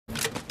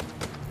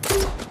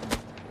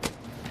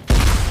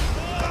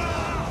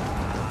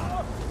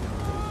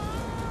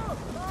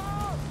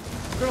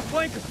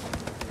flank him.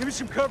 Give me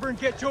some cover and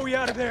get Joey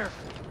out of there.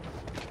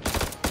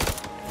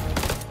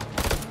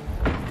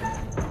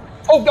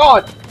 Oh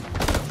God!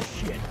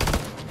 Shit.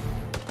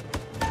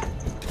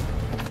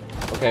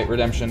 Okay,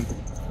 redemption.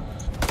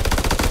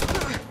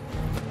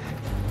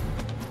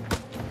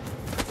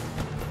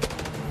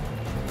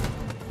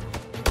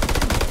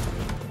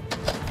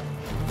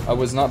 I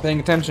was not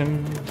paying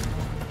attention.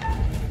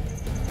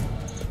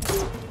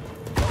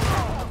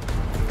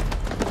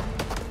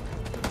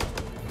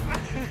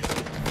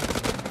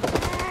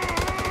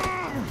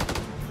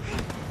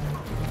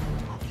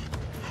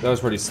 That was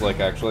pretty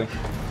slick, actually. I'm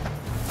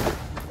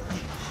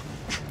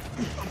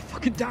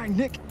fucking dying,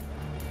 Nick.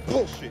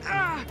 Bullshit.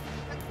 I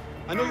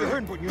know you're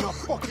hurting, but you're not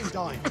fucking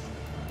dying.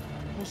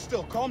 Hold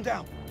still, calm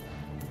down.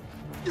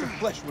 It's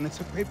flesh when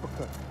it's a paper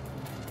cut.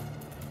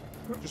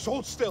 Just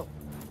hold still.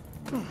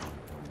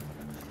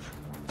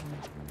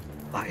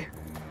 Bye.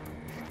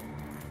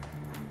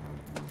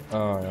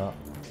 Oh, yeah.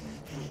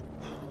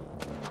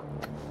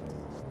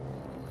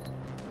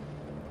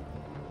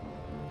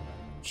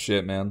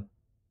 Shit, man.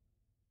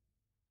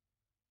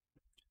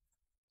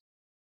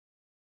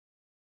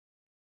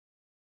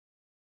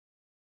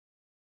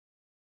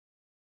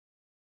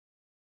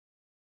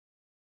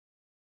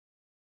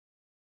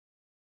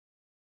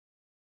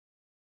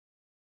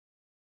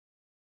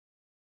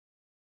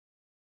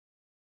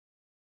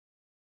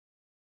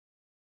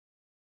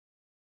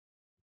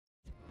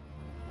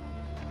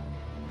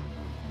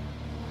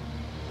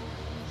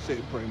 Say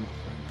a prayer, my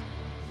friend.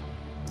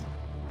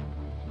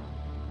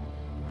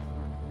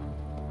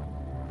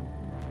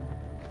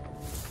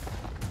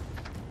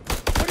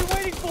 What are you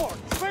waiting for?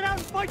 Spread out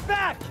and fight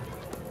back!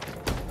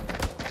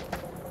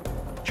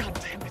 God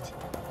damn it.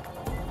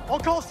 All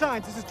call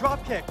signs, this is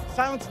dropkick.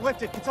 Silence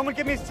lifted. Can someone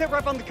give me a sit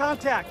rep on the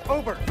contact?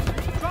 Over.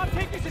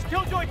 Dropkick, this is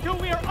Killjoy 2.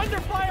 We are under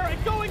fire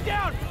and going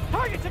down.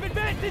 Targets have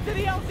advanced into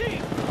the LZ.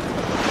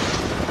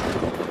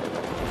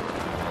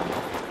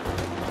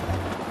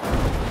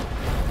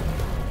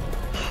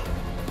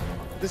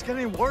 This get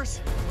any worse?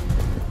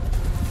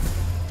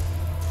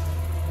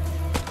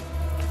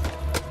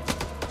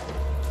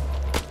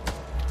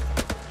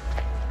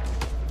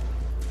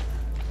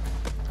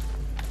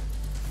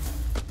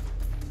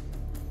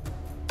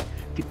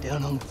 Get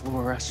down on the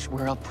floor, I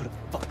swear I'll put a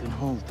fucking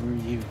hole through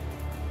you.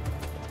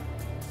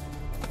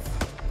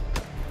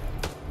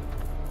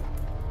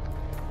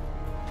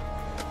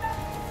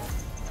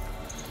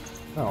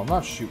 No, I'm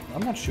not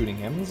shooting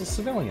him. He's a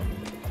civilian.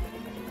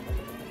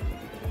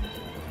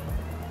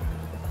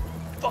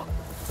 Fuck!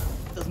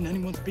 Doesn't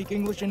anyone speak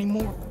English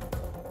anymore?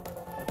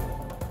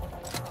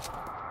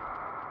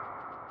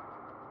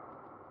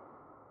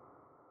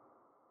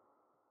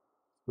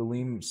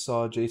 Salim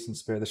saw Jason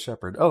spare the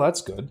shepherd. Oh,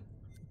 that's good.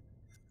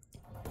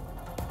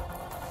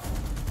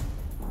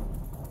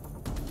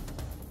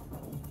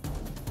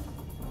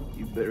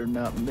 You better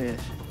not miss.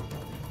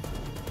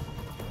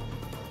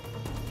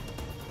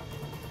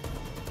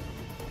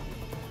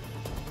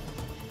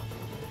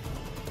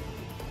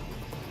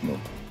 No.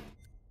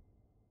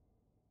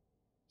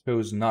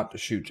 Chose not to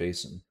shoot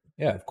Jason.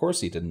 Yeah, of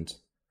course he didn't.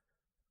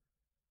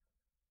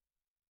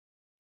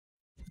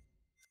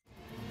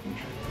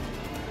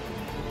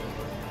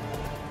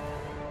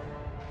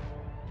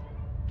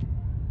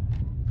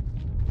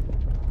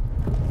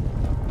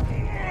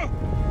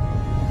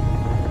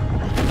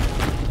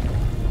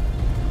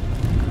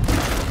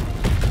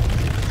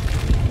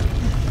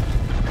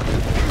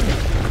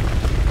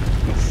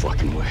 No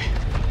fucking way.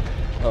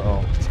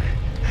 Uh-oh.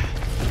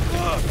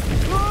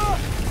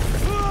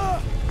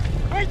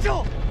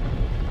 Rachel!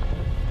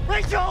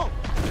 Rachel!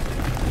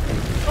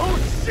 Oh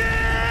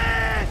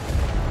shit!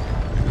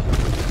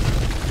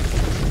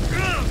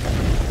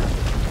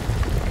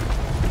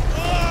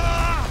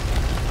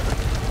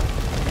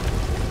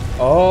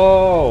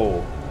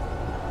 Oh.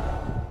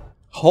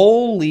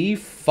 Holy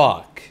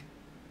fuck.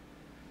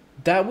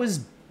 That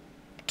was...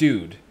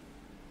 Dude.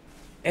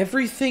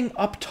 Everything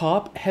up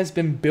top has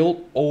been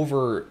built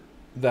over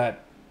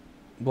that...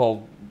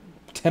 Well,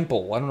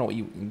 temple. I don't know what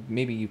you...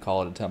 Maybe you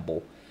call it a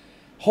temple.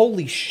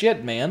 Holy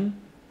shit, man.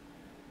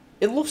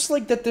 It looks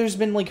like that there's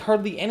been, like,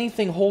 hardly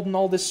anything holding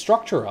all this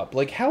structure up.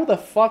 Like, how the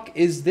fuck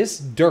is this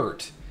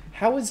dirt?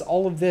 How is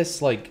all of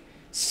this, like,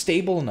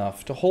 stable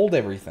enough to hold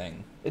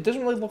everything? It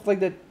doesn't really look like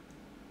that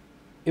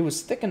it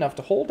was thick enough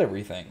to hold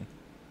everything.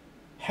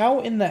 How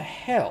in the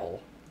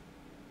hell?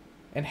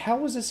 And how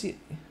was this...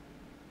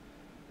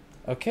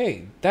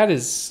 Okay, that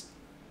is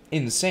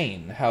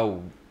insane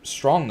how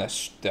strong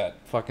that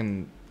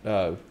fucking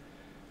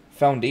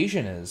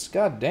foundation is.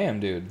 God damn,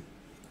 dude.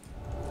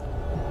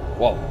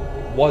 Well,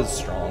 was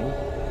strong.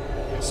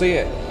 So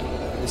yeah,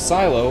 the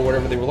silo,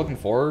 whatever they were looking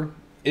for,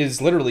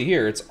 is literally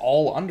here. It's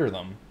all under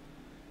them.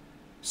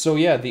 So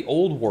yeah, the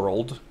old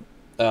world,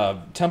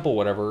 temple,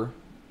 whatever,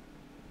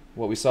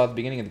 what we saw at the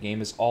beginning of the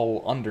game is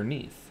all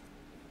underneath.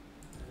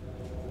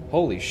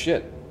 Holy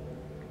shit.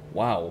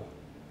 Wow.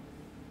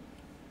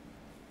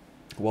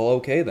 Well,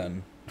 okay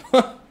then.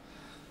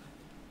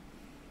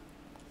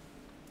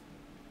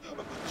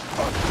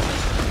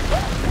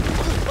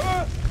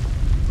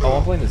 Oh,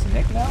 I'm playing as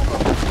Nick now?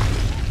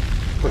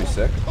 Pretty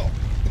sick.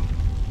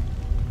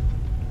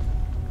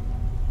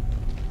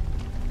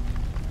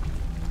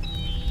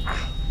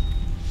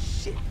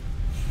 Shit.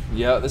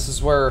 Yeah, this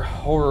is where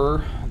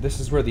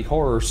the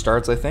horror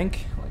starts, I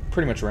think. Like,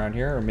 pretty much around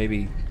here, or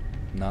maybe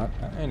not.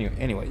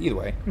 Anyway, either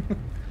way.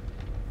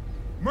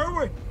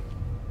 Merwin!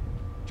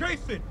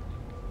 Jason!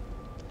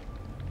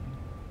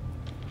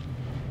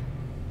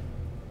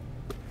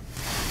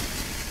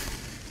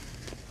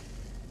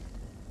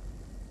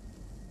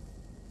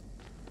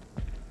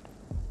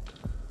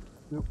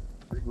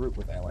 Regroup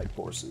with allied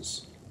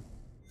forces.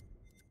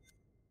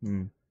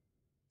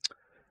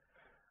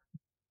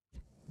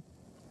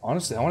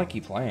 Honestly, I want to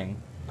keep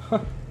playing.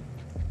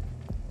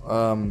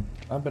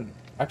 I've been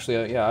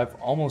actually, yeah, I've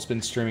almost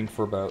been streaming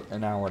for about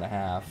an hour and a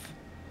half.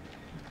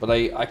 But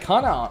I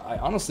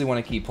honestly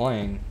want to keep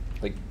playing.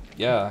 Like,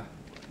 yeah.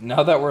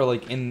 Now that we're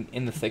like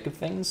in the thick of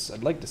things,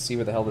 I'd like to see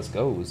where the hell this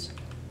goes.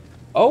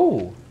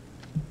 Oh,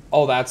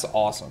 that's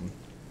awesome.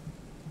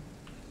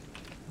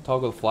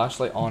 Toggle the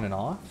flashlight on and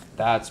off.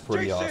 That's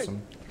pretty Jason!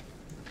 awesome.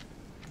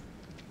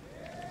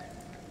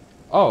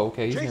 Oh,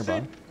 okay, he's Jason!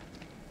 nearby.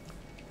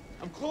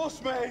 I'm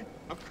close, man.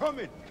 I'm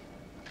coming.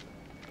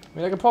 I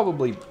mean, I could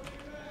probably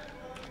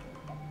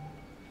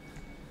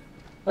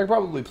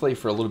play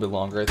for a little bit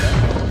longer, I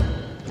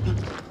think.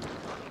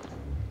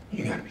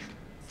 You gotta be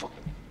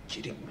fucking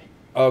kidding me.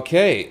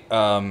 Okay,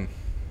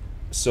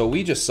 so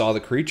we just saw the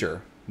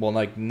creature. Well,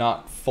 like,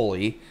 not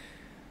fully.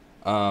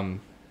 But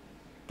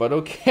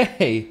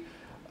okay.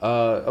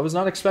 I was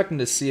not expecting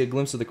to see a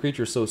glimpse of the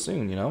creature so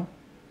soon, you know?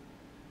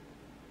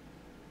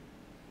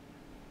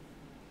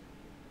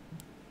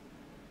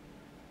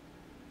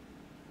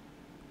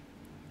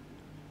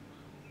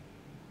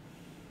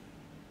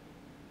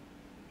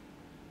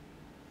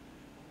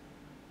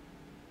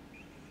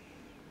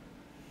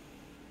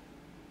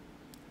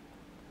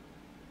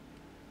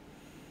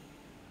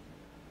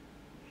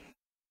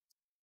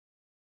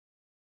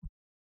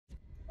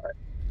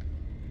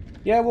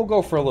 Yeah, we'll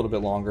go for a little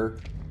bit longer.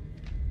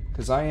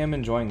 Because I am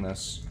enjoying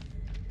this.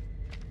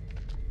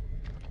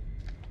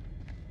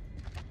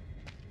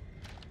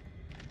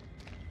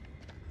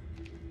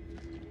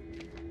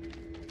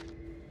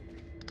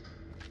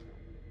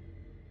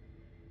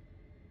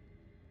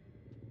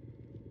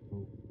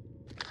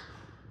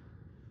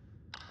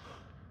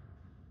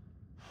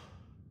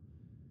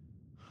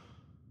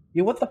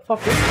 Yeah, what the fuck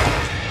is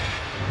that?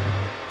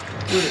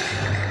 Dude.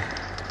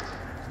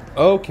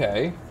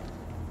 Okay.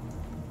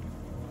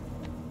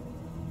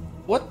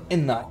 What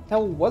in the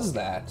hell was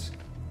that?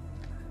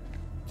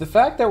 The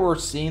fact that we're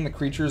seeing the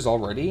creatures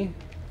already,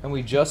 and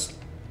we just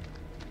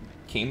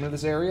came to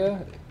this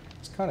area,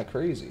 it's kind of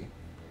crazy.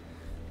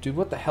 Dude,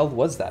 what the hell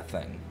was that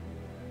thing?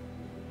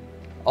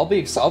 I'll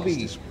be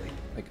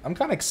like, I'm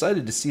kind of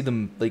excited to see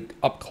them like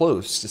up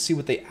close to see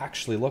what they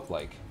actually look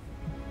like.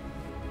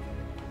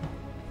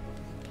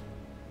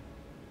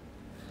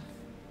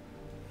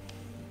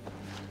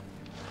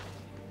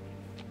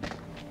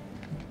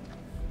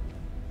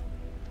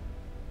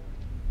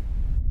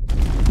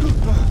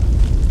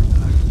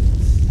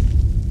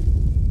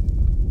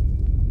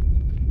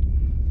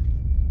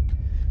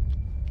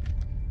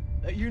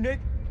 That you, Nick?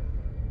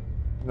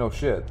 No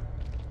shit.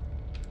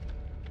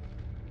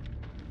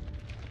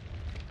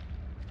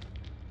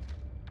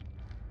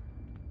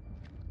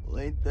 Well,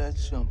 ain't that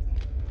something?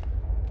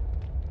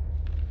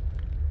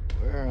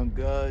 Where on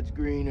God's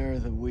green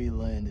earth have we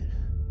landed?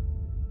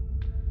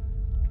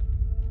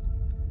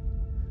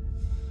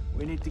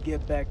 We need to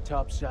get back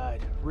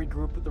topside,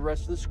 regroup with the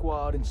rest of the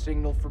squad, and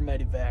signal for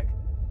medevac.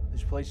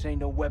 This place ain't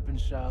no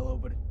weapons silo,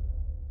 but...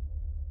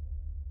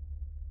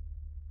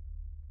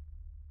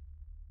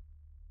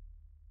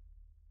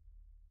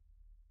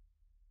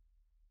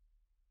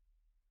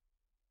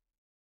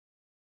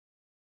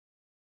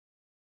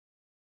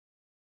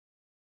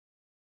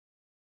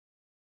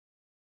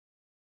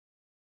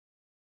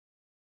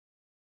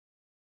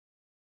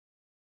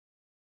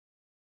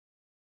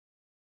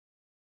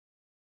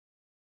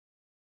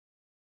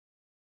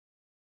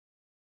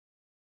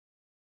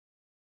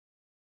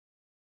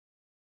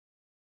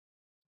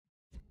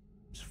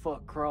 It's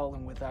fuck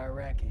crawling with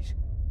Iraqis.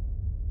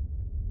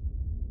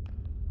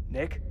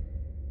 Nick?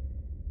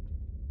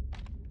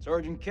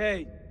 Sergeant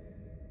K,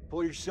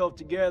 pull yourself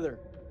together.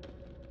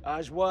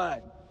 Eyes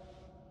wide.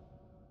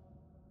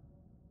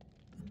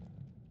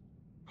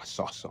 I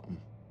saw something.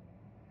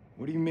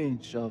 What do you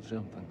mean, saw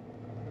something?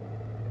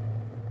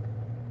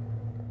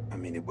 I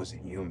mean, it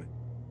wasn't human.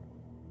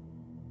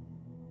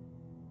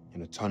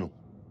 In a tunnel.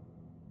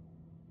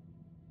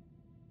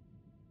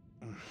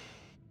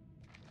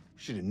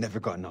 Should have never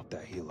gotten up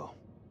that helo.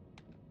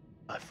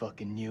 I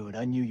fucking knew it.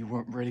 I knew you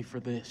weren't ready for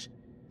this.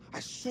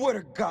 I swear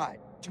to God.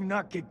 Do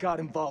not get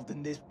God involved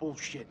in this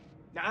bullshit.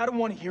 Now, I don't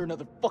want to hear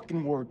another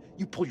fucking word.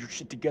 You pull your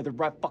shit together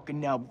right fucking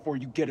now before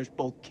you get us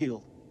both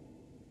killed.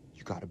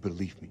 You gotta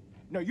believe me.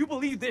 No, you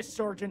believe this,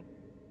 Sergeant.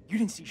 You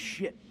didn't see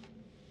shit.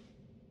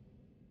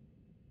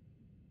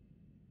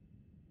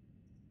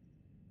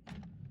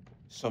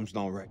 Something's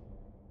not right.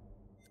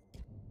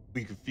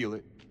 We can feel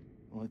it.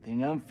 Only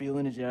thing I'm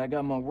feeling is that I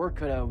got my work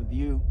cut out with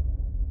you.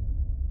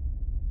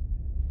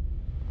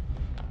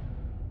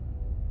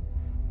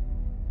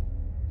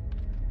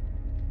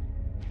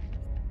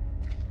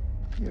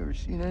 You ever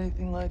seen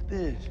anything like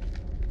this?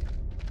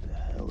 What the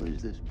hell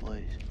is this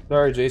place?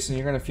 Sorry, Jason,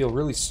 you're gonna feel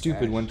really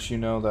stupid once you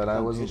know that I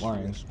wasn't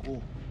lying.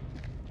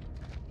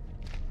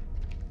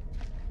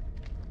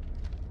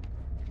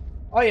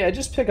 Oh yeah,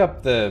 just pick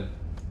up the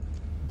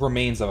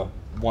remains of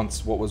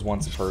what was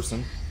once a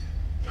person.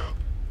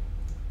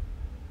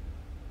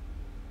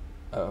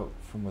 Oh,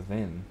 from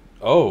within.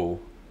 Oh.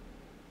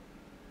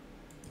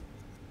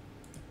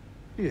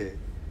 Yeah.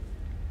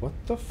 What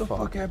the What the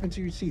fuck happened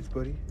to your teeth,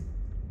 buddy?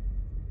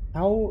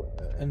 How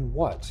and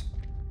what?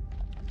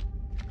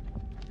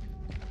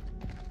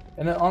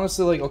 And then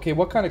honestly, like, okay,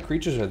 what kind of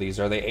creatures are these?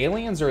 Are they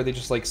aliens or are they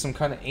just like some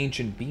kind of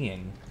ancient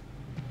being?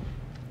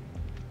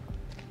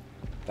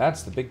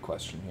 That's the big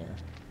question here.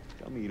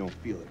 Tell me you don't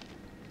feel it.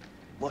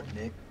 What,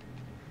 Nick?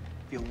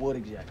 Feel what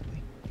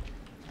exactly?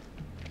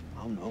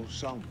 I don't know,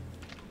 some.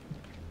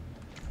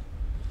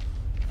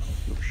 I don't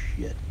feel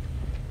shit.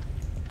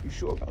 You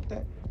sure about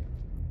that?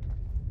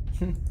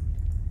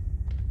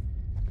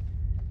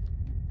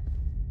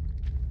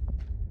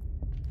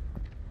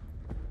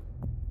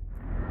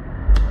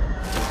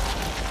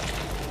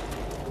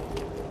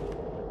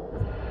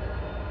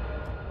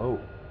 Oh.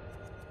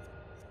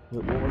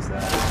 What was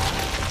that?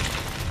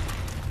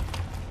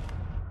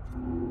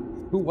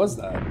 Who was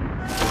that?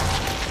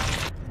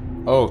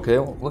 Oh, okay.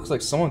 Well, looks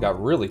like someone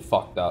got really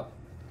fucked up.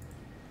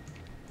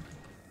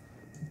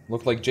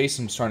 Looked like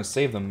Jason was trying to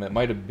save them. It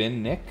might have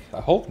been Nick?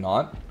 I hope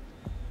not.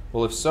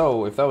 Well, if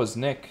so, if that was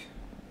Nick,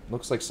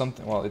 looks like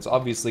something... Well, it's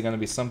obviously going to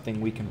be something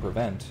we can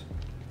prevent.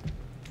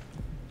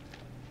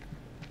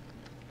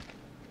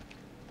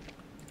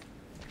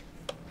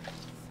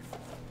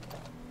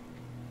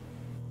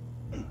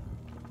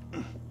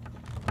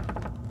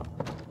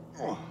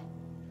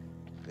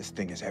 This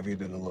thing is heavier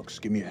than it looks.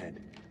 Give me a hand.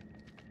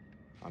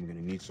 I'm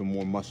gonna need some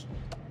more muscle.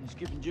 You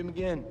skipping Jim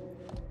again?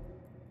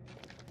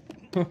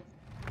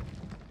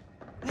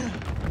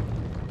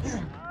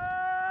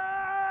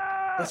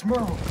 Let's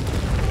move.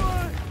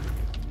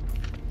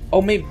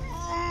 Oh, maybe...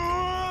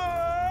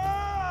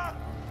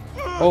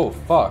 Oh,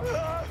 fuck.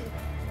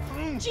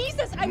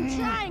 Jesus, I'm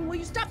trying. Will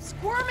you stop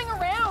squirming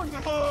around?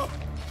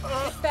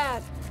 It's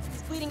bad.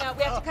 He's bleeding out.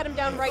 We have to cut him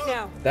down right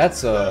now.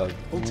 That's a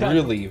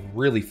really,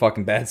 really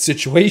fucking bad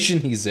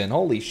situation he's in.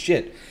 Holy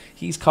shit.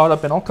 He's caught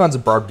up in all kinds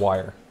of barbed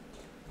wire.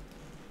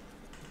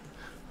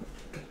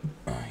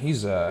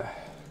 He's, how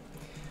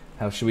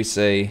should we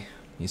say?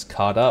 He's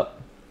caught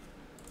up.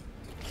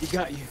 We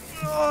got you.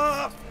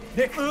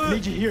 Nick,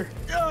 need you here.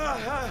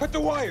 Cut the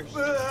wires!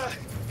 Oh,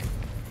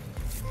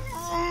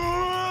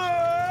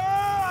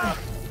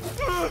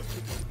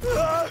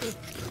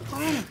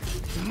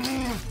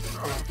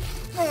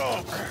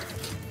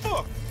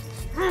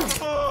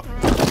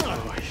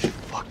 he's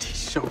fucked. He's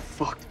so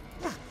fucked.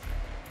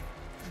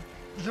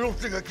 You don't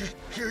think I can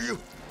hear you?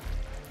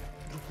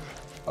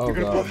 Oh, You're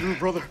gonna God. pull through,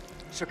 brother.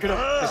 Suck it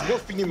up. There's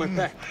morphine in my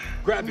pack.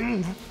 Grab it.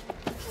 I'm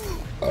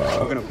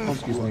gonna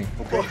pump you me.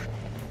 up, okay?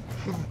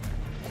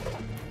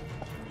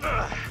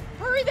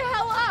 Hurry the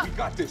hell up! We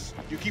got this.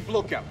 You keep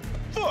lookout.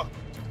 Fuck!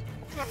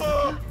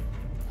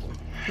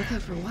 Look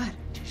out for what?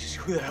 Jesus,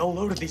 who the hell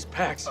loaded these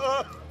packs?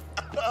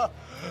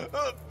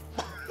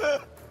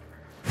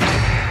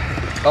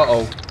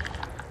 Uh-oh.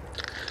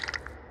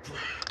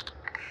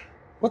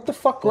 What the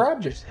fuck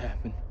grabbed her? Just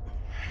happened.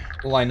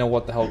 Well, I know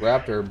what the hell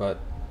grabbed her, but...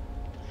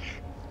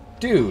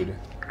 Dude.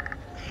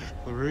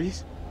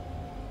 Clarice?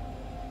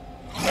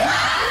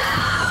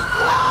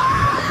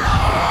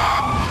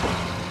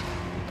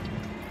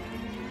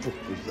 What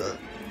was that?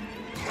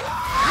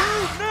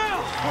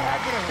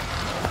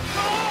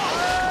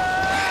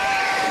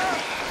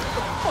 What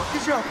the fuck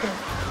is out there?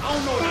 I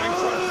don't know, and I ain't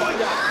trying to find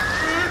out.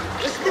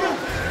 Let's go!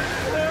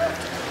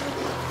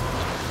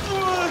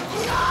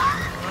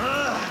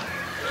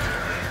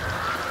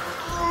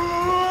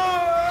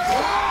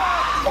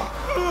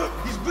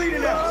 He's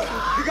bleeding out.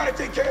 You gotta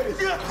take care of this.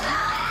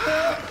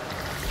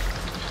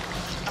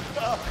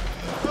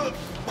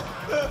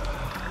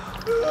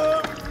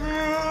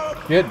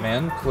 Shit,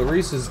 man.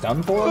 Clarice is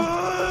done for?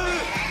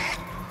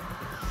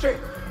 Shit.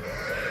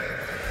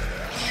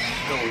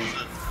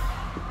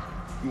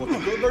 You want the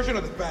good version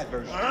or the bad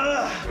version?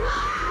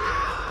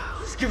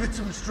 Just give it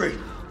to him straight.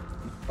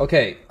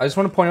 Okay, I just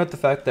want to point out the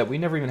fact that we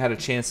never even had a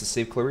chance to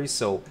save Clarice,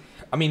 so...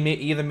 I mean,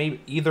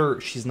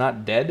 either she's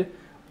not dead,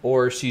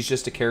 or she's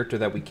just a character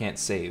that we can't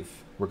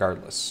save,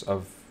 regardless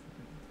of...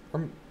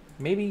 Or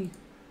maybe...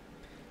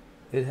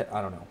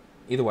 I don't know.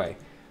 Either way.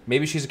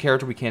 Maybe she's a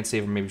character we can't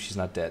save, or maybe she's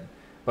not dead.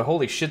 But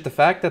holy shit, the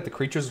fact that the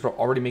creatures are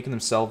already making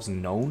themselves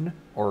known,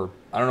 or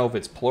I don't know if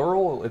it's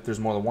plural, if there's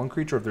more than one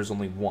creature, or if there's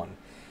only one.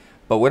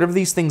 But whatever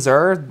these things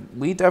are,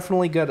 we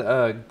definitely got,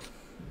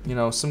 you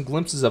know, some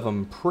glimpses of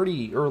them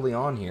pretty early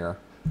on here.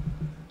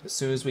 As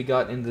soon as we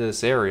got into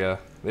this area,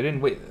 they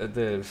didn't wait.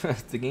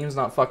 The game's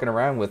not fucking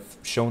around with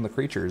showing the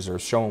creatures or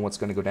showing what's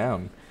going to go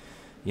down.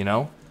 You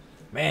know,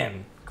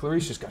 man,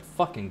 Clarice just got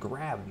fucking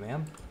grabbed,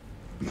 man.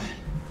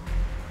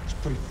 It's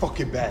pretty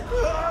fucking bad.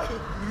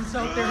 He's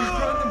out there. He's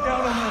throwing them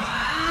down on us.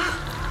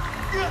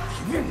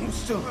 Come here, move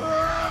still.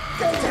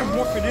 Goddamn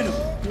morphine in him.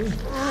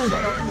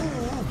 Shut up.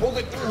 Hold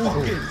it.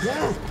 Fucking.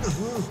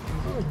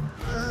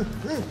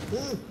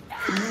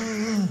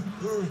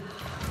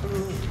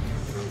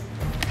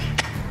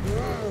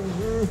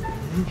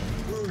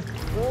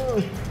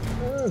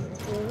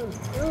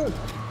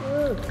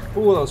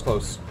 Ooh, that was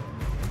close.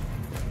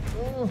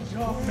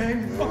 Oh,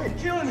 man, you're fucking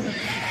killing him.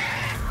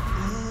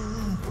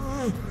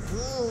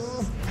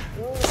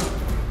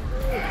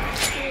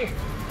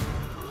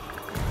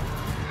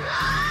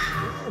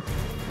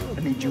 I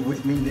need you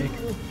with me, Nick.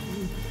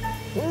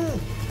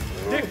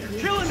 Nick, you're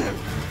killing him!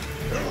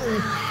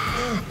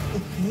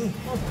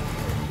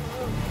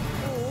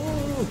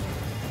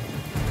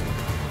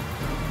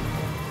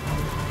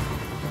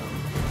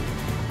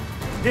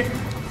 Nick,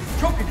 you're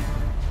choking him.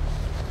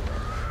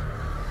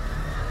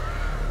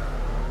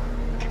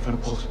 Can't find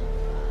a pulse.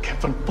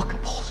 Can't find a fucking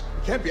pulse.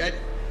 Can't be. I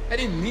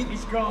didn't mean.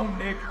 He's gone,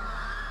 Nick.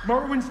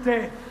 Merwin's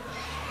dead.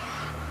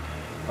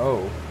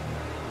 Oh.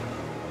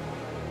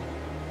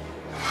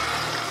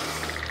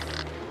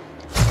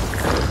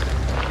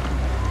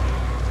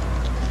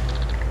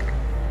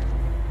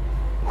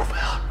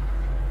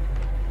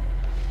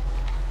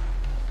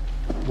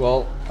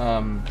 Well,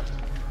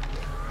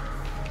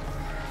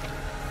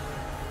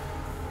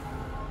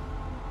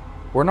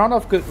 we're not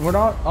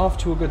off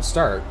to a good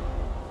start.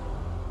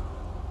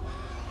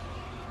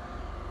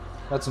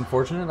 That's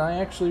unfortunate. I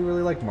actually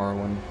really like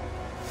Marwin.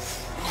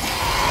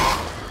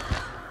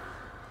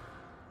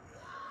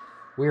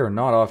 We are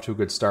not off to a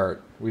good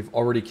start. We've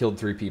already killed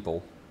 3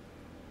 people.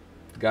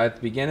 The guy at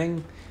the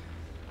beginning,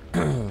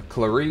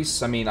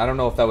 Clarice, I mean, I don't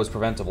know if that was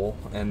preventable,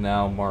 and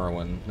now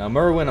Marwin. Now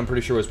Marwin, I'm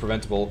pretty sure was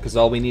preventable, because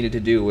all we needed to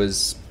do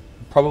was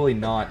probably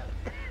not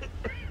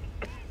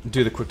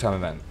do the quick time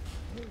event.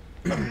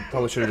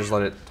 Probably should have just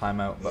let it time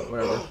out, but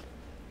whatever.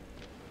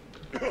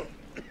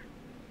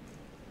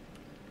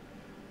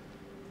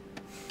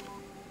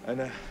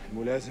 أنا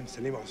الملازم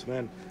سليم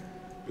عثمان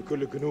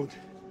لكل الجنود.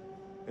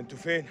 أنتوا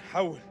فين؟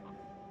 حول.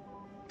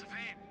 أنت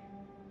فين؟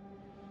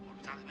 هو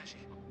البتاع ده ماشي.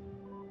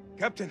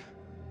 كابتن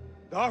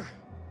دار.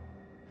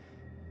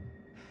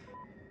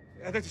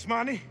 قادر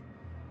تسمعني؟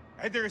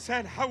 عد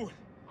الرسالة حول.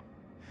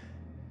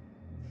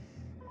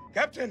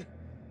 كابتن.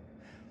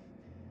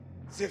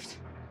 زفت.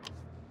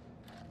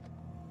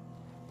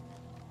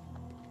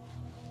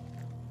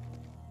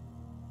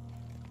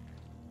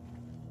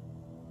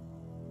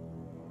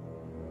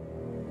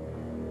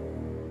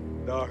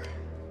 دار،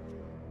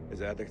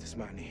 إذا قادر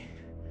تسمعني،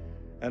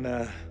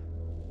 أنا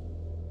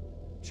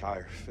مش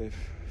عارف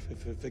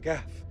في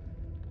كهف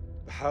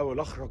بحاول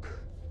أخرج.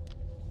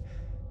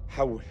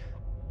 حول.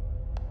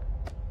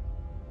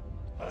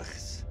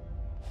 أخس.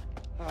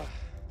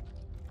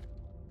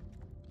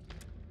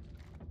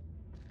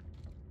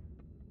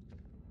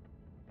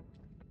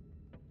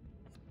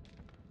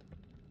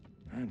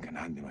 كان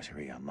عندي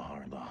مشاريع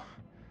النهارده.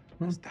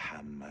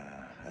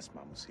 استحمى،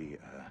 أسمع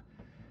موسيقى،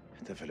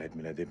 احتفل عيد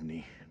ميلاد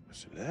ابني.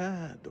 بس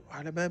لا، دق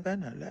على باب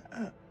انا.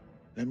 لا،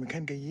 لما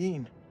كان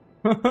جايين.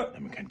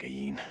 لما كان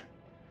جايين.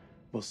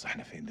 بص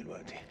احنا فين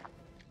دلوقتي؟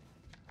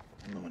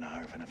 والله ما انا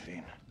عارف انا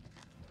فين.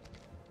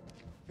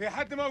 في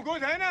حد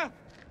موجود هنا؟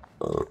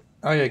 Oh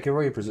yeah, give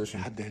away your position.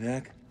 حد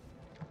هناك؟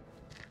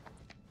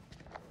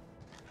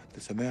 حد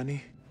سامعني؟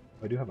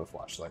 I do have a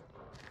flashlight.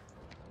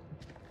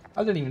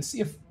 I didn't even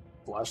see a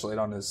flashlight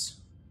on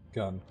his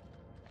gun.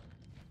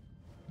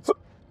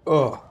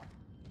 Oh.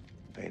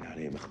 باين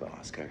عليه مخبأ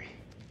عسكري.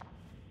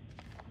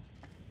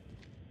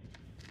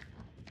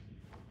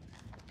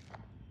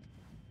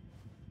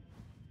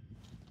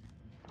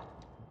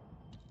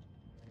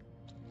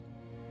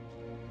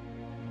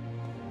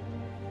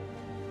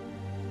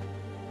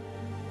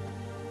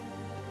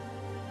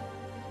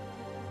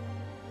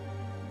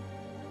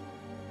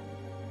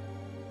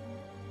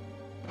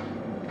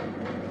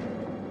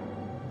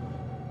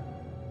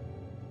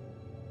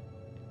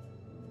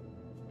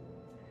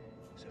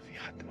 إذا في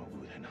حد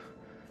موجود هنا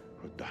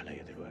رد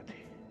عليا دلوقتي.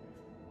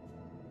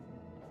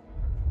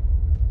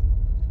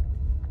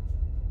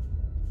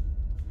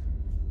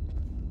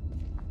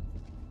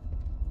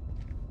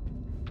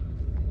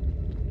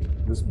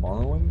 This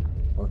Marwin?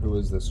 Or who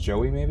is this?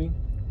 Joey, maybe?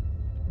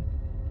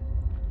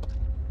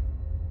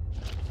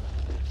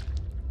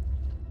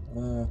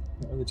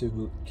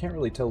 Can't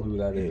really tell who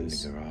that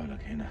is.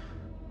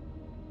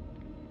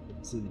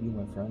 Is it you,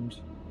 my friend?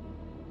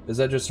 Is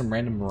that just some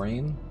random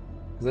Marine?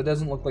 Because that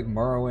doesn't look like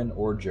Marwin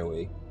or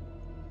Joey.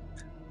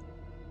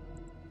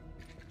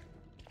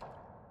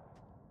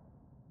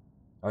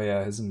 Oh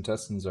yeah, his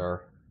intestines are...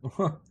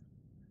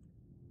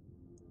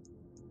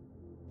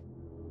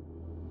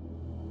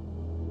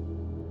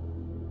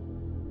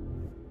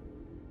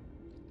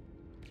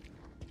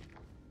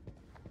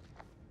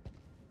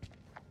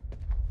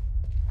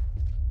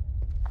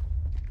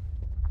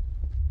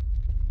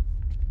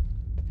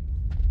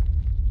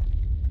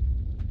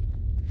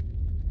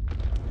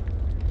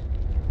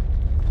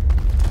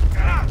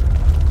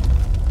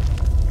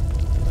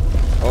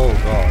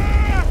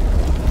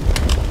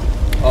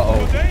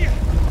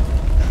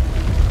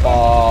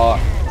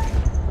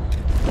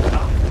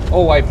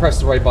 I pressed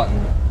the right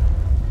button.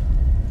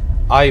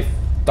 I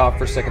thought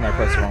for a second I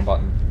pressed the wrong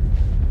button.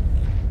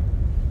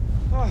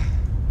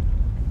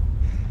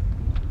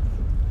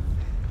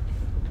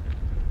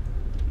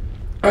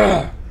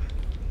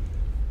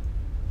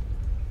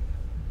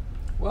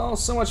 Well,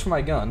 so much for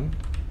my gun.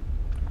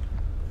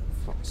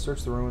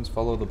 Search the ruins,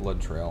 follow the blood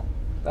trail.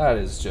 That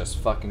is just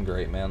fucking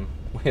great, man.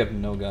 We have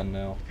no gun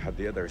now. حد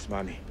يقدر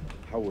يسمعني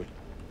حول.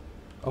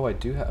 Oh, I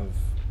do have...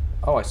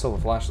 Oh, I still have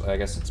a flashlight. I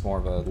guess it's more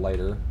of a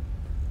lighter.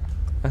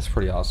 That's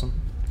pretty awesome.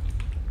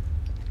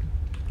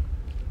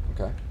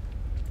 Okay.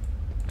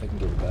 I can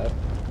give it that.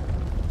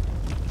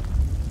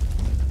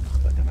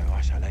 بدنا ما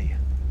يوحش عليا.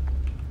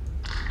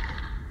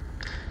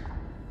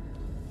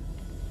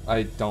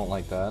 I don't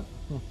like that.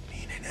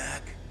 مين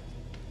هناك؟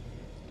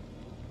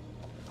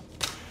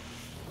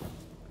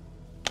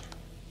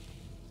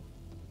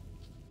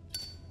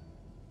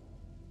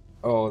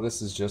 Oh,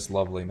 this is just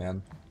lovely,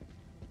 man.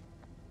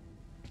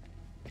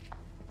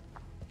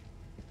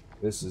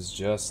 This is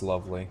just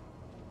lovely.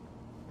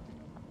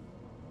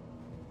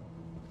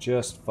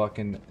 Just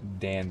fucking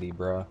dandy,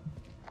 bruh.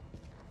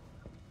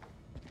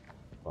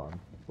 Fun.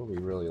 Will we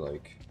really,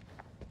 like,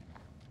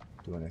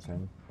 do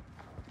anything?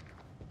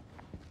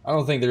 I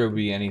don't think there would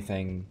be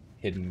anything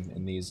hidden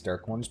in these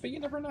dark corners, but you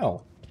never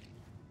know.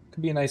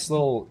 Could be a nice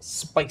little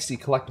spicy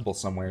collectible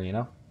somewhere, you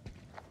know?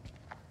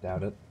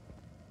 Doubt it.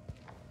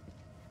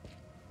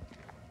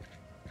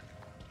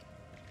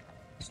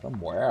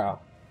 Somewhere.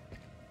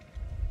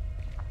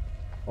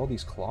 All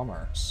these claw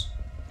marks.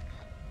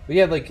 But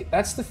yeah, like,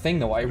 that's the thing,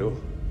 though. I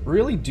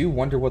really do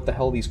wonder what the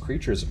hell these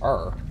creatures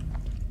are.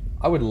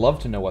 I would love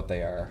to know what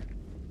they are.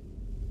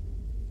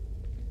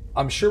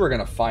 I'm sure we're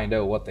gonna find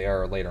out what they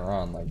are later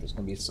on. Like, there's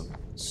gonna be some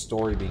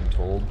story being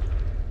told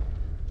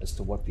as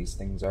to what these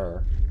things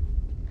are.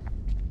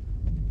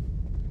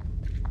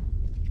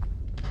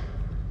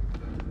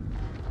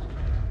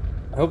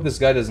 I hope this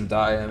guy doesn't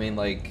die. I mean,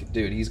 like,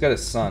 dude, he's got a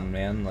son,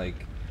 man.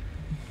 Like,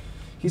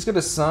 he's got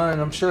a son,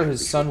 and I'm sure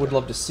his son would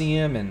love to see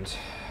him, and,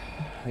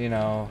 you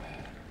know,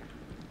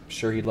 I'm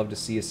sure he'd love to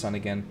see his son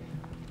again.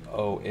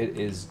 Oh, it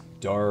is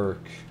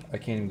dark. I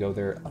can't even go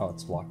there. Oh,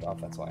 it's blocked off,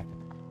 that's why.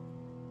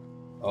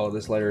 Oh,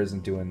 this lighter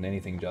isn't doing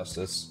anything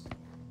justice.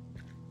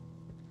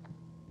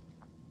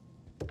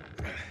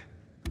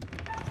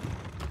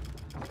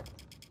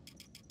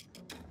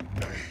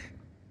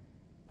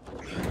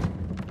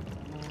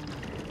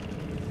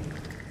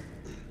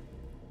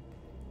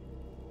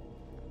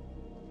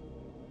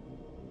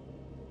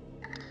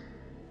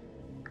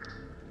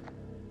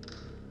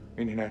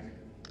 مين هناك؟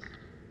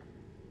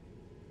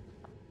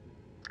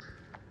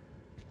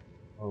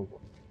 Oh.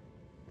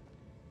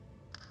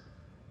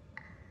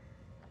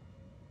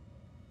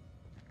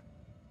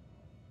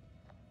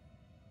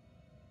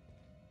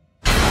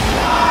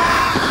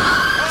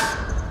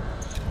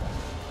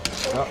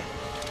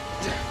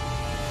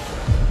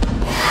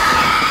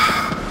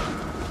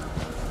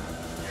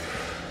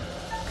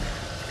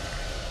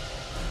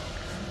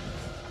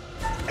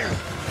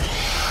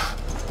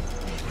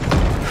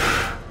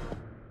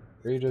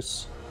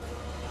 Courageous.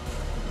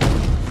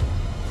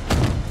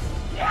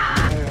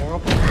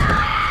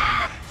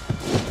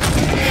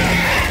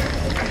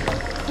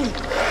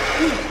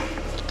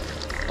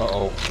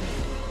 Uh-oh.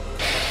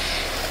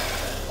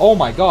 Oh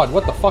my god,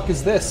 what the fuck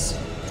is this?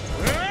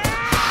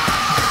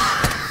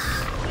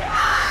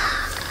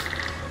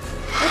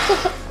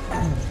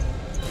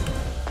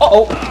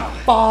 Uh-oh.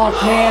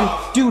 Fuck, man.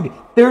 Dude,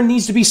 there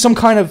needs to be some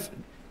kind of...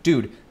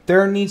 Dude,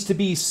 there needs to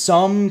be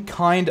some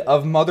kind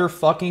of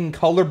motherfucking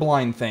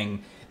colorblind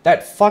thing.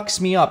 That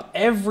fucks me up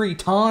every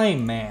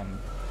time, man.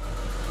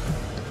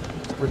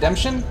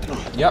 Redemption?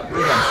 Yep,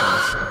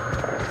 redemptions.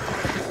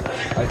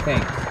 I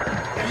think.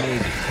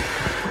 Maybe.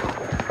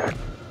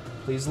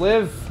 Please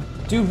live.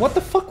 Dude, what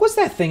the fuck was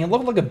that thing? It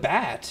looked like a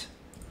bat.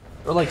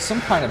 Or like some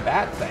kind of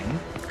bat thing.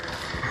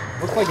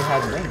 Looked like it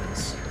had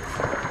wings.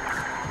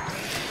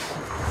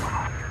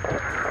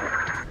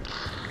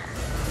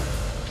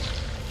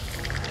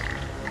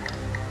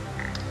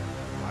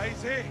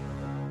 عايز ايه؟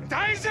 انت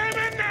عايز ايه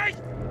مني؟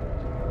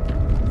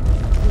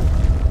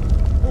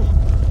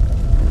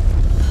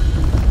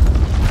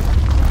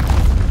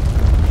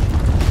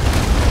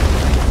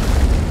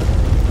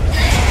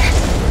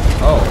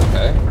 Oh,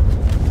 okay.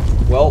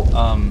 Well,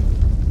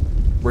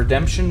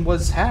 redemption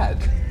was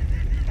had.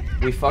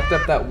 We fucked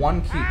up that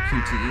one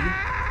QTE.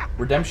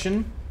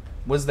 Redemption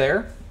was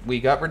there. We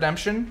got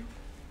redemption.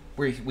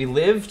 We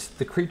lived.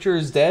 The creature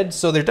is dead.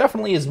 So there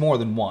definitely is more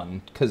than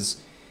one.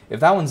 Because if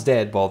that one's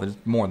dead, well, there's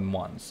more than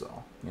one.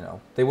 So, you know,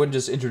 they wouldn't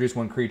just introduce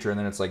one creature and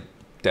then it's like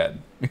dead.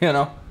 You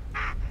know?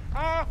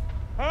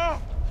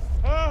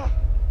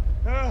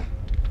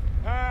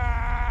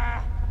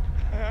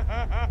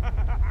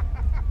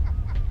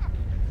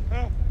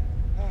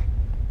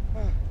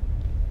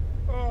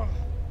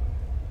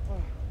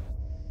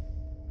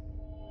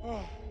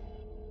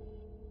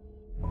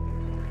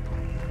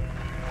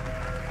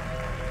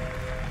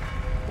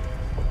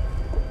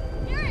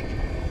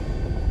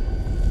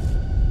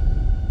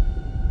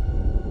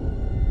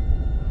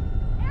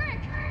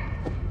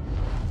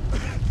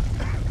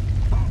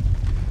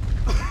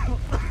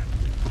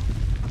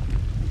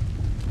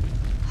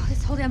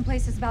 damn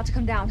place is about to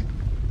come down.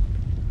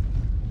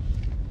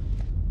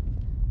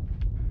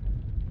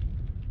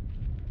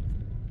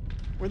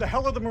 Where the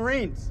hell are the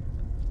Marines?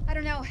 I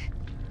don't know.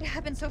 It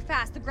happened so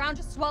fast. The ground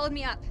just swallowed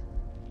me up.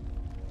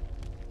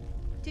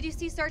 Did you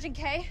see Sergeant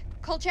K?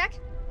 Kolchak?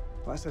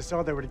 Last I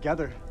saw, they were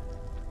together.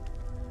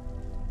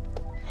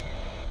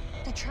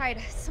 I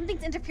tried.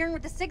 Something's interfering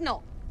with the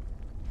signal.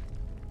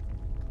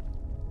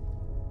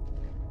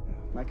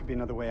 That could be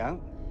another way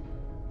out.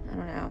 I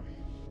don't know.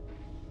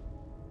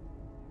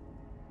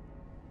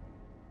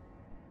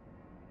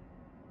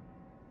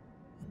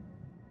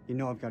 You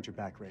know I've got your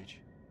back, Rach.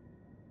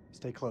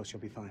 Stay close, you'll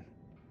be fine.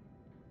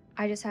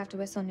 I just have to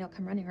whistle and you'll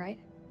come running, right?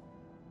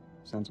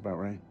 Sounds about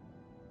right.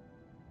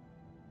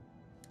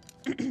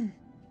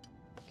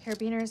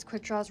 Carabiners,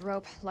 quick draws,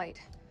 rope, light.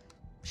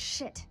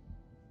 Shit.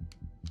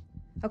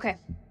 Okay,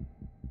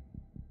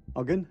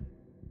 All good?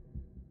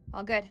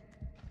 all good.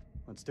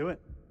 Let's do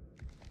it.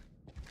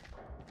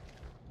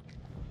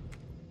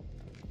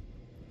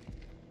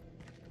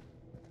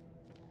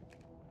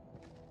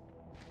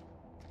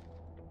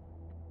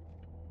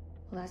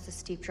 Well, that's a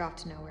steep drop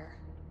to nowhere.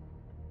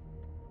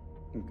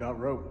 We've got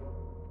rope.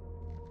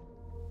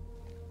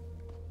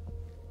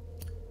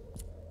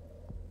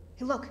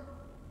 Hey, look.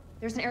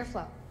 There's an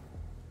airflow.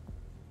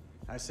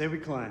 I say we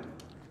climb.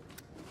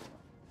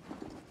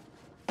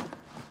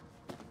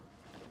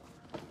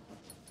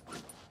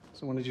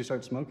 So when did you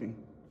start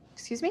smoking?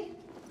 Excuse me?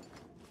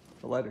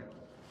 The lighter.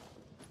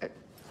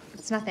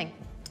 It's nothing.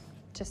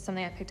 Just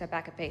something I picked up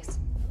back at base.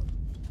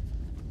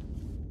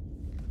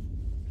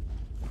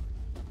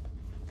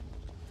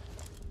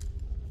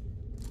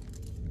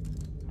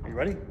 Are you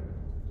ready?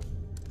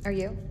 Are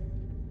you?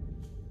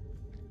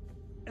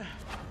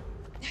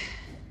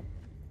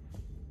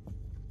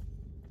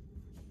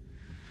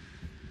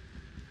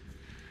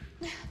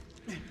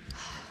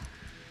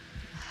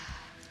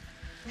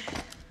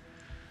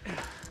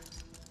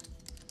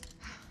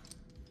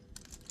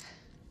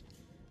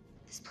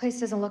 This place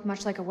doesn't look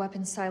much like a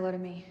weapons silo to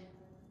me.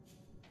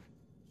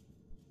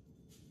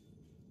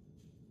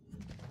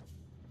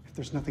 If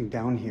there's nothing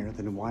down here,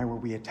 then why were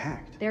we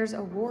attacked? There's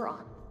a war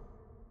on.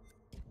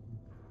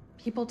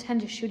 People tend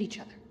to shoot each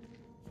other.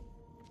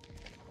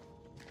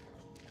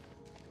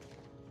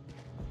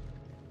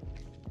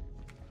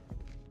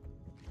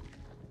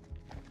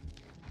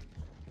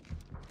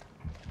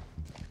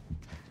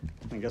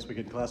 I guess we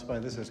could classify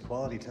this as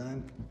quality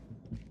time.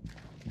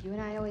 You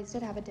and I always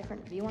did have a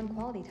different view on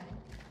quality time.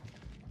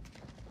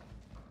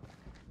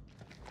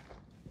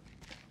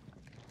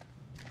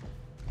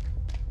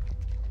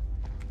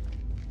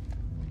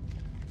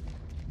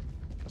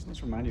 Doesn't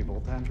this remind you of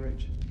old times,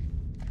 Rach?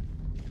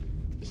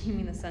 You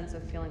mean the sense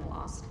of feeling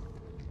lost?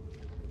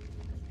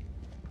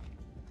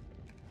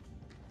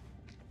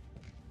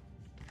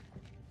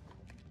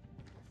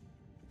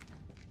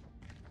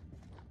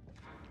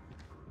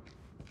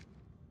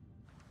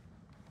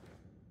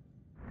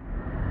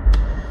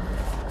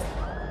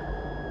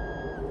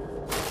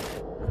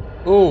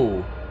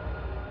 Oh.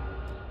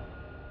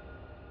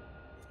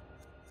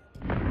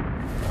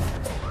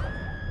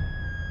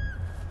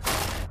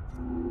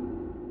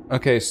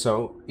 Okay,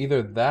 so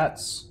either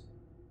that's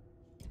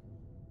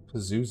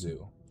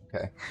Pazuzu.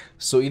 Okay.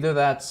 So either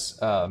that's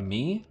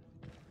me.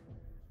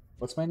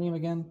 What's my name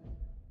again?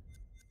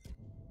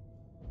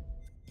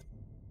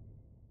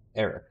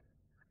 Eric.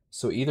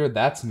 So either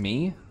that's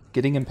me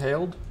getting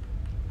impaled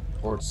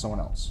or it's someone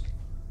else.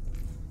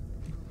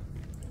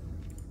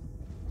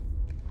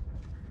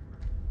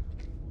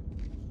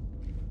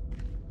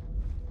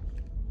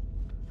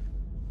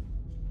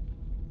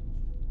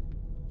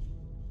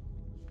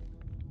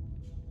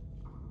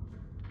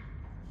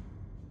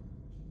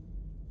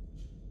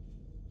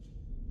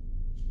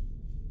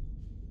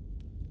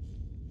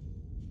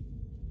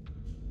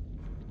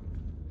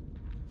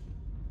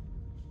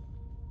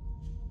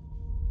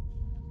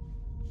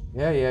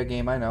 Yeah,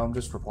 game, I know. I'm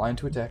just replying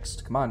to a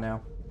text. Come on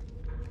now.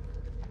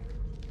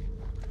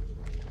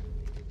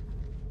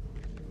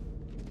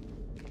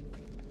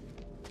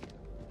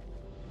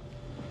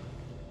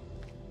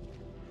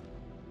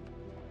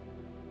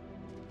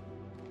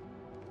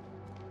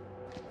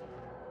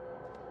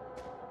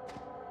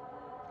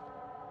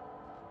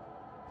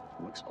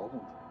 It looks old.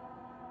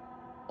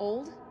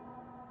 Old?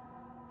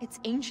 It's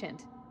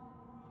ancient.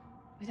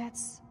 Or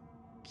that's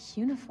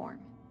cuneiform.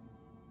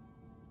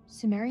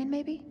 Sumerian,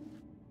 maybe?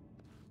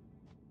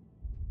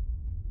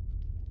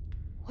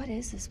 What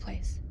is this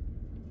place?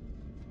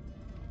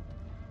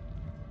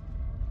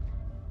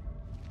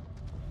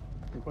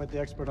 You're quite the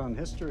expert on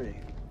history.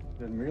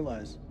 Didn't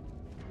realize.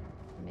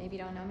 Maybe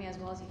you don't know me as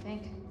well as you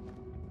think.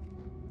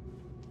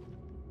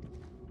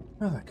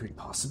 Oh, that could be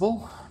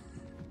possible.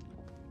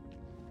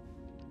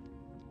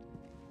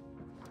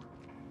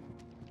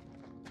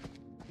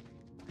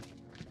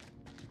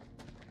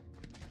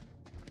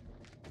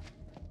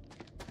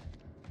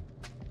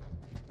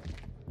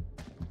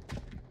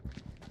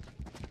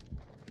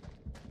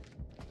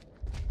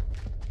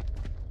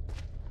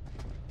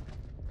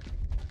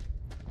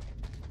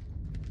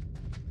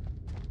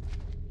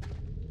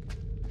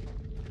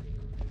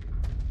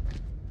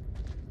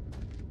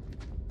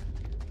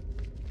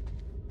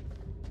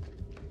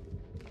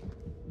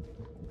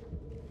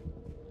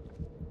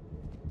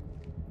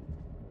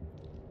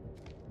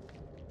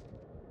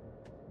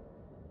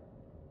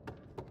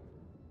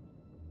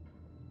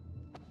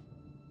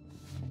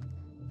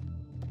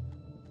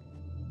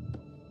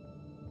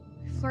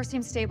 Floor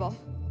seems stable.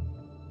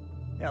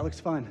 Yeah, it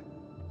looks fine.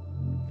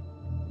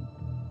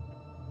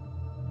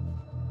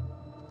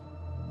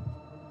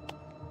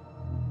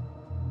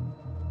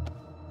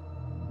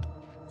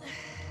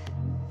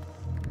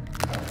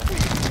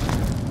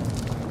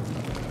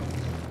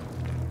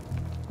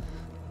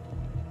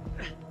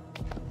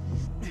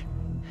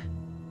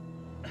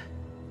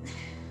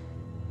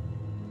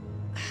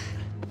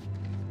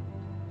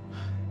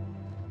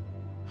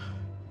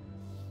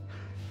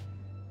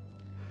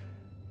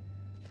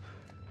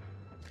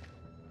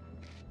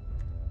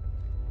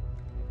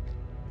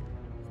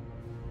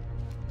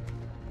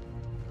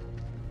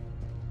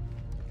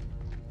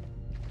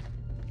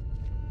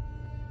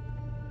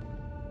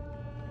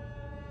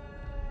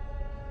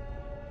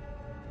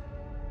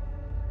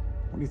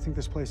 What do you think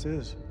this place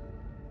is?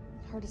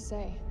 Hard to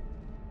say.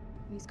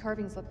 These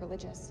carvings look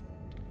religious.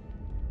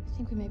 I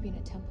think we may be in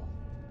a temple.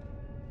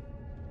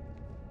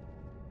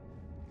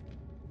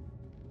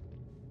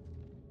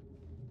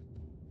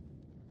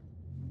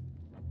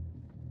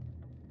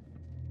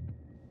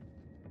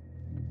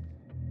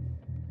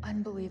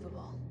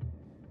 Unbelievable.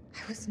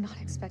 I was not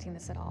expecting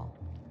this at all.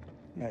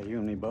 Yeah, you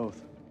and me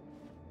both.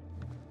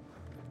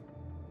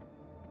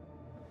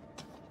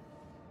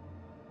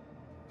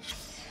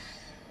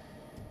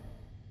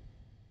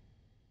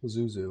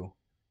 Pazuzu.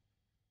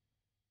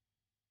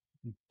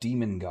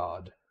 Demon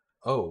god.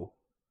 Oh.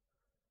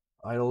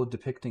 Idol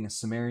depicting a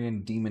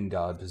Sumerian demon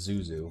god,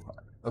 Pazuzu.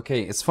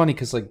 Okay, it's funny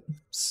because, like,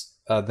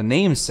 the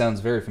name sounds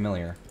very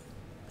familiar.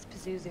 It's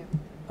Pazuzu.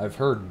 I've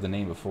heard the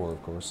name before,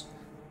 of course.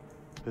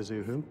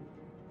 Pazu who?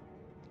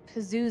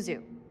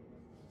 Pazuzu.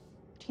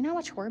 Do you not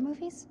watch horror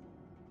movies?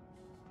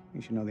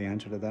 You should know the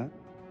answer to that.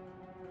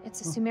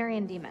 It's a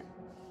Sumerian demon.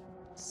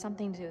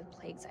 Something to do with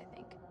plagues, I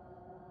think.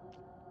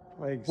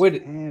 Plagues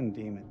Wait. and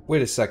demon.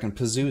 Wait a second,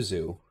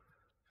 Pazuzu.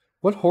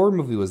 What horror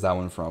movie was that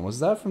one from? Was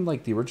that from,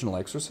 like, the original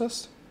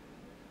Exorcist?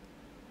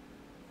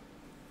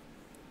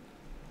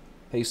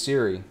 Hey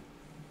Siri.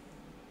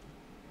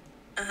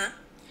 Uh-huh.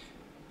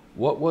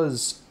 What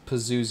was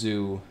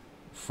Pazuzu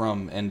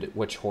from and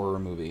which horror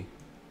movie?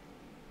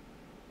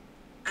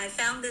 I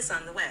found this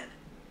on the web.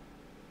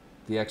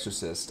 The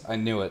Exorcist. I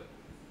knew it.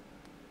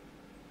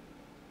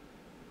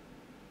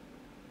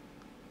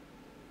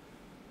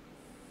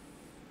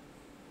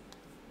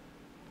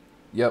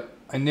 Yep,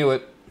 I knew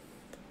it.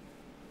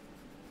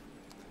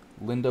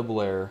 Linda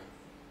Blair.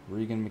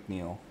 Regan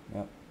McNeil.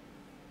 Yep.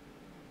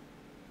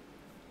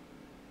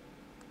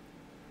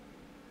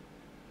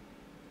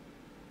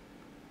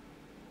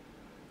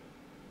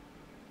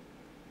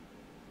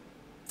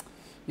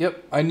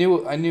 Yep, I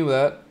knew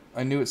that.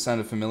 I knew it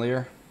sounded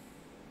familiar.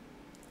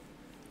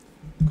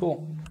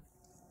 Cool.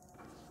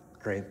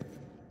 Great.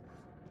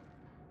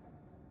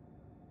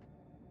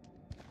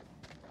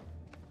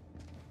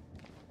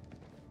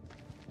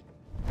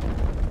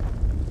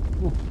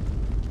 Ooh.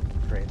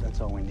 Great,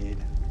 that's all we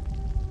need.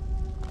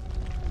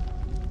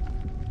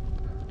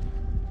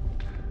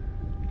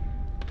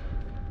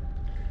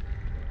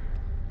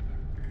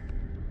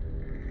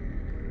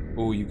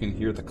 Oh, you can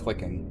hear the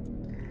clicking.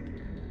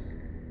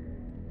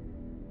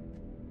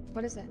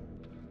 What is it?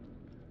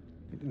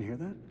 You didn't hear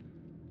that?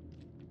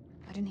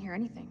 I didn't hear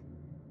anything.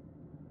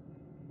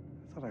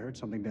 I thought I heard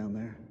something down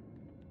there.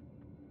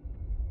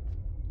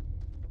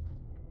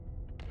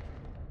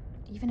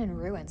 Even in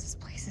ruins, this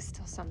place is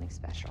still something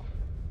special.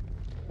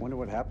 Wonder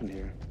what happened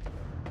here.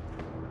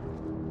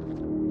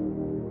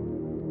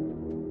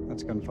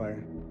 That's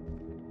gunfire.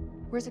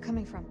 Where's it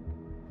coming from?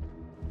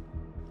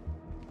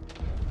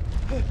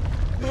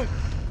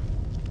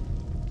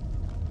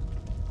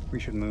 We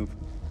should move.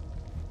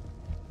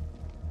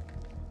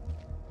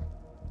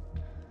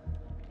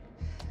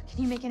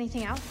 Can you make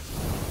anything out?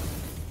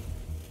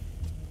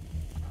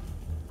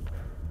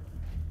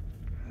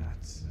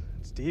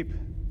 It's deep.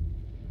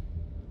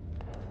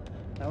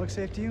 That looks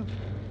safe to you?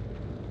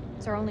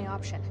 It's our only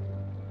option.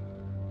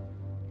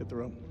 Get the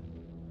rope.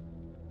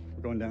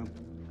 We're going down.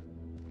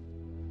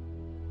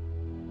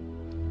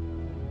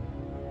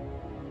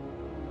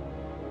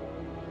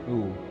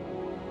 Ooh.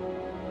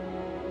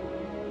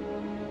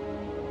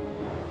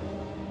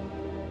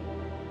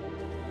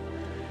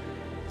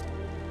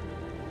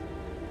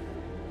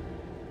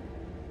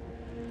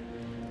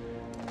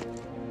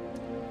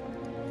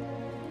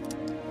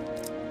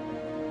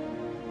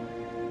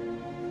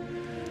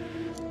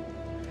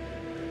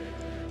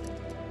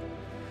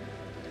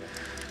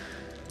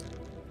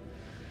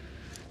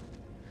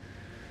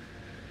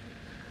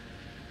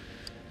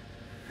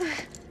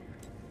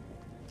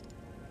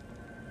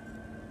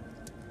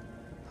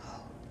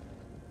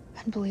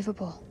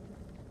 Unbelievable.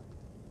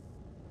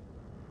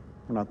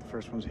 We're not the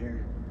first ones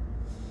here.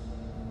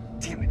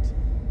 Damn it.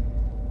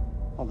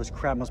 All this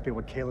crap must be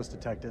what Kayla's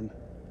detected.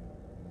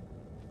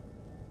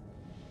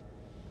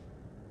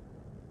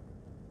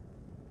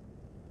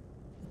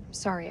 I'm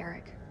sorry,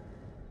 Eric.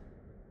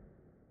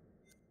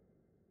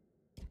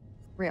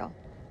 Real.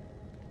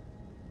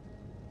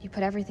 You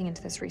put everything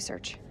into this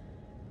research.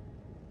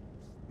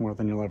 More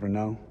than you'll ever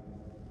know.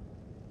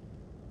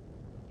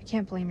 You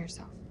can't blame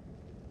yourself.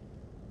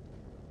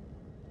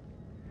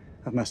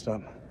 I've messed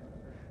up.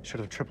 Should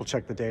have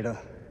triple-checked the data.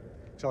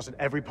 Exhausted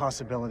every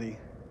possibility.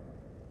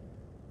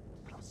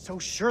 But I was so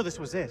sure this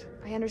was it.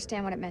 I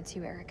understand what it meant to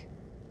you, Eric.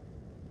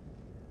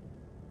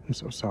 I'm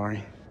so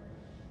sorry.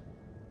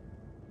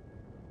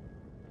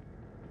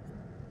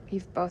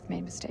 We've both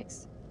made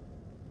mistakes.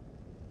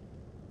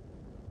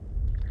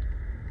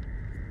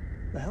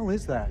 The hell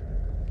is that?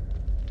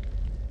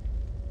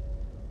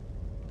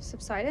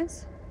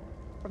 Subsidence?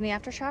 From the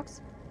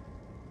aftershocks?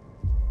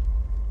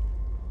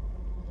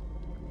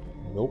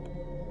 Nope.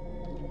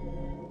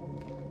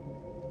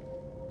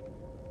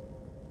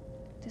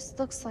 This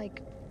looks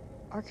like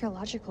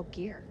archaeological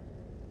gear.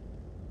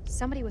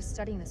 Somebody was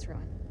studying this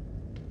ruin.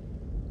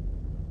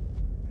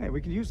 Hey,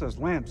 we could use those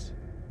lamps.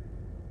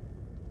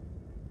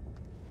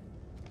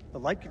 The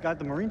light could guide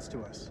the Marines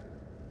to us.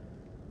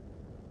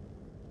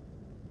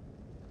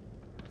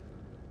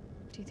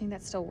 Do you think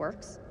that still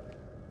works?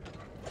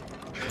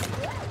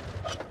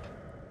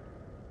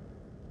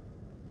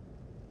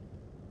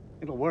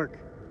 It'll work.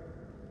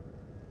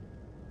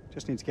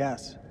 Just needs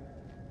gas.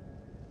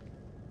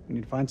 We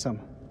need to find some.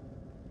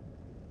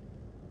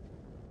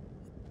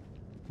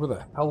 Where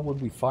the hell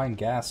would we find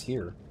gas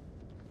here?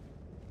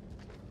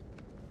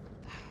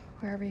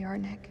 Wherever you are,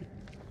 Nick.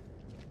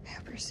 I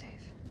hope you're safe.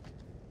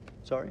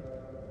 Sorry?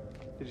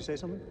 Did you say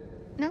something?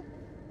 No,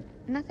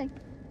 nothing.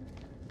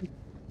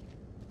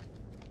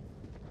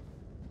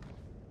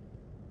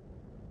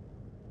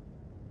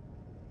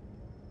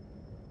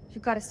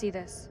 You've got to see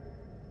this.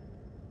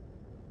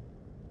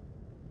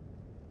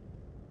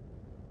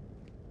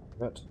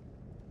 Good.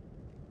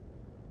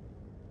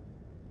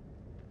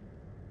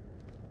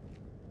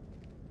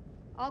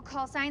 All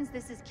call signs,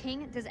 this is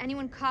King. Does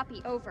anyone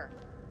copy? Over.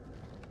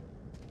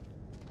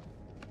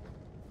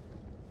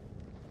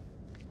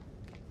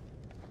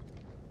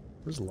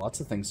 There's lots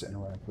of things to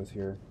interact with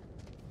here.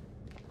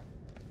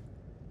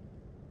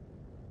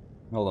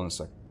 Hold on a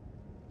sec.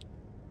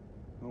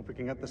 I hope we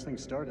can get this thing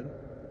started.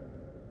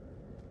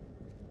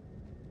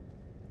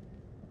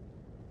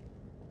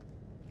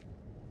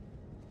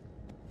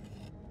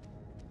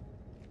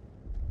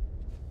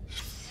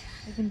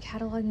 I've been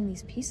cataloging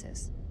these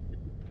pieces.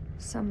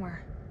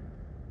 Somewhere.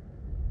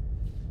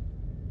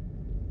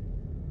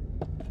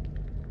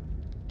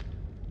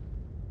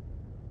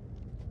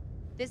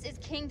 This is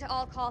King to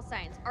all call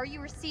signs. Are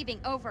you receiving?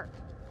 Over.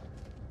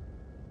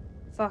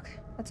 Fuck,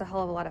 that's a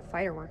hell of a lot of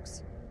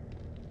fireworks.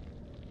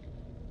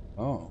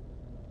 Oh.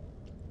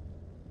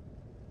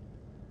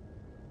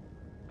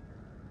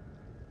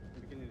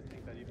 I'm beginning to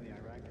think that even the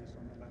Iraqis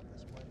don't know about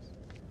this place.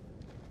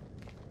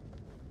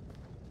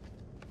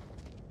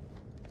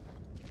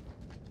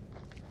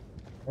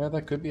 Yeah,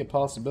 that could be a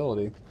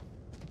possibility.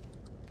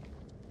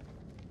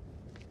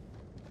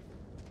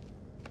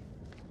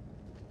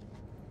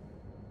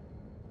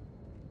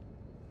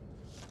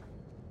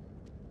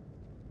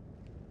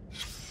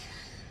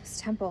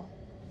 This temple.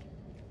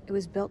 It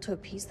was built to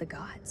appease the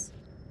gods.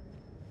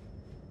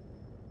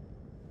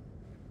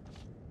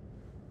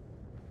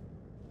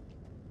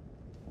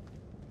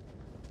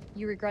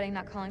 You regretting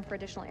not calling for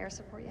additional air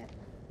support yet?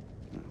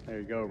 Oh, there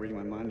you go, reading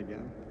my mind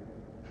again.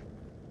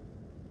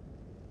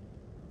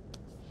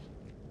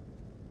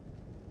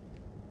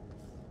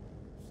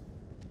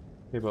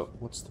 Okay,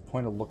 but what's the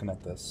point of looking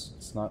at this?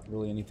 It's not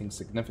really anything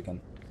significant.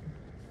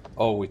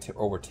 Oh,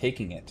 we're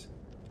taking it.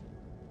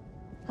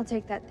 I'll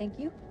take that, thank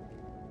you.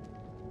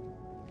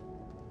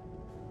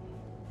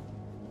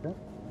 I don't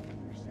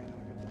understand how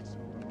I got that so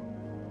wrong.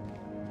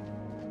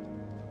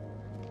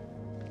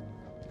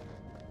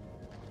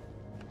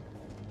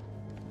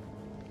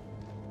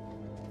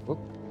 Whoop.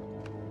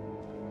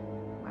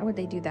 Why would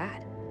they do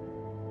that?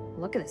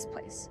 Look at this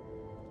place.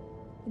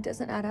 It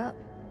doesn't add up.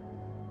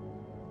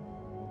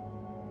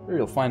 Sure,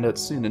 you'll find out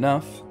soon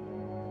enough.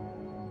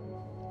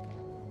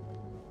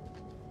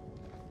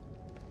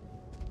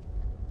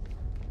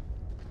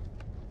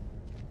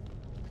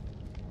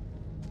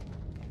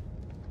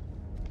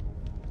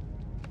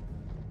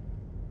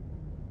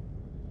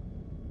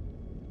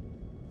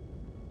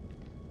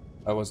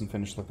 I wasn't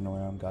finished looking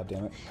around, god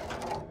damn it.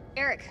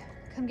 Eric,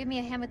 come give me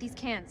a hand with these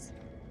cans.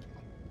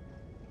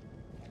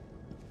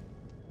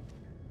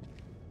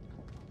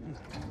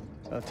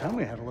 Tell me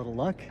we had a little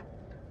luck.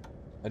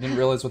 I didn't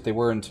realize what they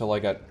were until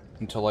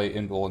until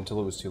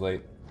it was too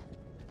late.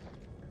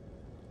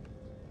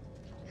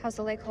 How's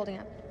the lake holding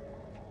up?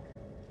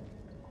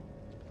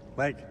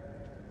 Leg.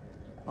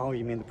 Oh,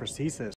 you mean the prosthesis?